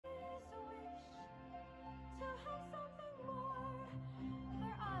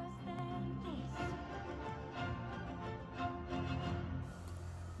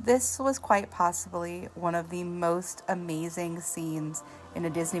This was quite possibly one of the most amazing scenes in a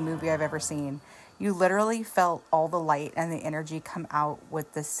Disney movie I've ever seen. You literally felt all the light and the energy come out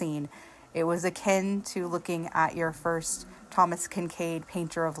with this scene. It was akin to looking at your first Thomas Kincaid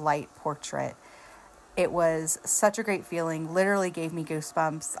Painter of Light portrait. It was such a great feeling, literally gave me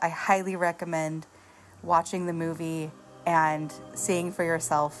goosebumps. I highly recommend watching the movie and seeing for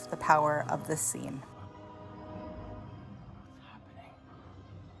yourself the power of this scene. What's happening?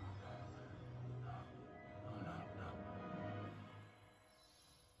 Oh, no, no.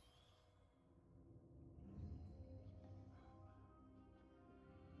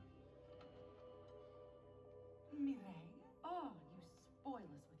 Mireille? Oh, you spoil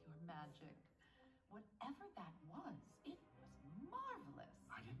us with your magic. Whatever that was, it was marvelous.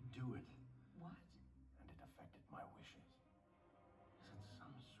 I didn't do it, What? and it affected my wishes. Is it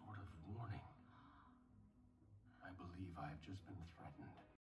some sort of warning? I believe I have just been threatened.